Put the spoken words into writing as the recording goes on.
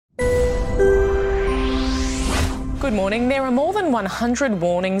Good morning. There are more than 100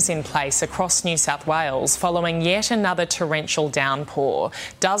 warnings in place across New South Wales following yet another torrential downpour.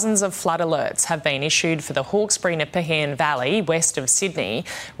 Dozens of flood alerts have been issued for the Hawkesbury-Nepean Valley west of Sydney.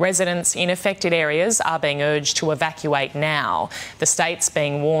 Residents in affected areas are being urged to evacuate now. The state's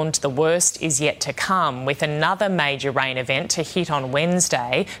being warned the worst is yet to come, with another major rain event to hit on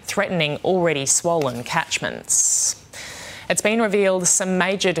Wednesday, threatening already swollen catchments. It's been revealed some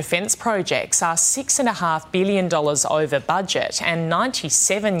major defence projects are $6.5 billion over budget and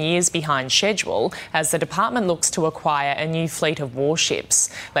 97 years behind schedule as the department looks to acquire a new fleet of warships.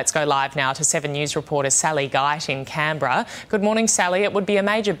 Let's go live now to 7 News reporter Sally Geit in Canberra. Good morning, Sally. It would be a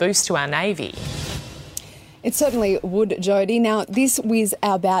major boost to our Navy. It certainly would, Jodie. Now, this was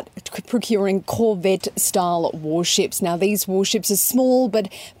about procuring Corvette-style warships. Now, these warships are small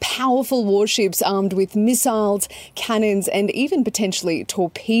but powerful warships armed with missiles, cannons and even potentially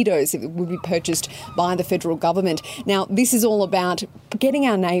torpedoes that would be purchased by the federal government. Now, this is all about getting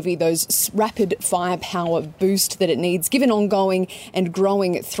our Navy those rapid firepower boost that it needs, given ongoing and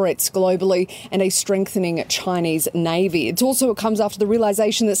growing threats globally and a strengthening Chinese Navy. It also comes after the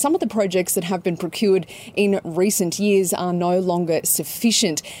realisation that some of the projects that have been procured in recent years are no longer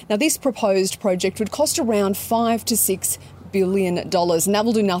sufficient. Now, this proposed project would cost around $5 to $6 billion, and that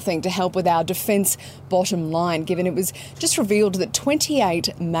will do nothing to help with our defence bottom line, given it was just revealed that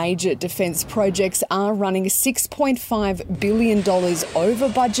 28 major defence projects are running $6.5 billion over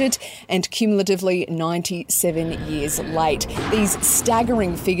budget and cumulatively 97 years late. These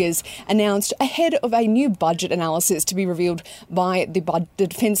staggering figures announced ahead of a new budget analysis to be revealed by the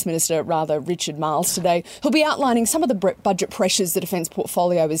Defence Minister, Richard Marles today, who'll be outlining some of the budget pressures the defence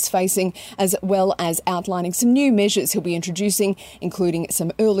portfolio is facing, as well as outlining some new measures he'll be introducing, including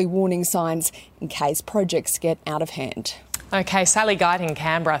some early warning signs in case projects get out of hand. OK, Sally Geit in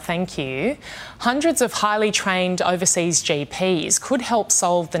Canberra, thank you. Hundreds of highly trained overseas GPs could help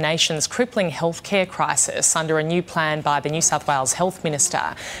solve the nation's crippling healthcare crisis under a new plan by the New South Wales Health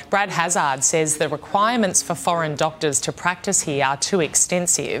Minister. Brad Hazzard says the requirements for foreign doctors to practice here are too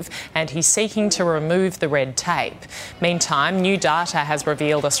extensive and he's seeking to remove the red tape. Meantime, new data has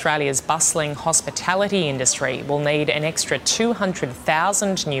revealed Australia's bustling hospitality industry will need an extra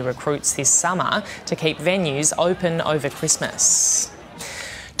 200,000 new recruits this summer to keep venues open over Christmas.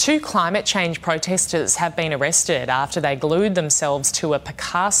 Two climate change protesters have been arrested after they glued themselves to a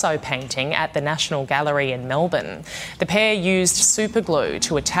Picasso painting at the National Gallery in Melbourne. The pair used superglue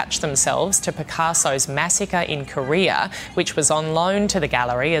to attach themselves to Picasso's Massacre in Korea, which was on loan to the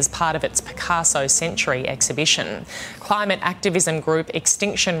gallery as part of its Picasso Century exhibition. Climate activism group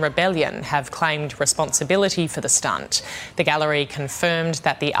Extinction Rebellion have claimed responsibility for the stunt. The gallery confirmed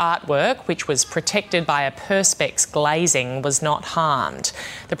that the artwork, which was protected by a perspex glazing, was not harmed.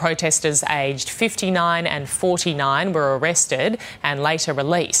 The protesters aged 59 and 49 were arrested and later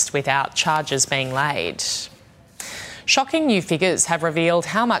released without charges being laid. Shocking new figures have revealed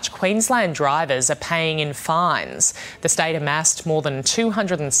how much Queensland drivers are paying in fines. The state amassed more than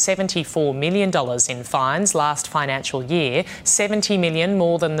 $274 million in fines last financial year, $70 million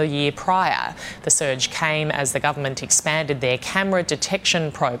more than the year prior. The surge came as the government expanded their camera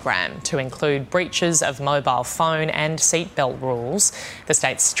detection program to include breaches of mobile phone and seatbelt rules. The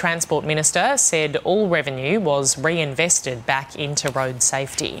state's Transport Minister said all revenue was reinvested back into road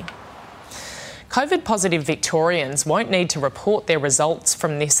safety. COVID-positive Victorians won't need to report their results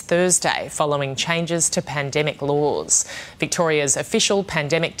from this Thursday following changes to pandemic laws. Victoria's official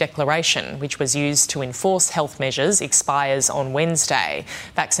pandemic declaration, which was used to enforce health measures, expires on Wednesday.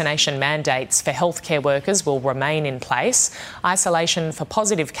 Vaccination mandates for healthcare workers will remain in place. Isolation for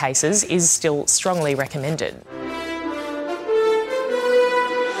positive cases is still strongly recommended.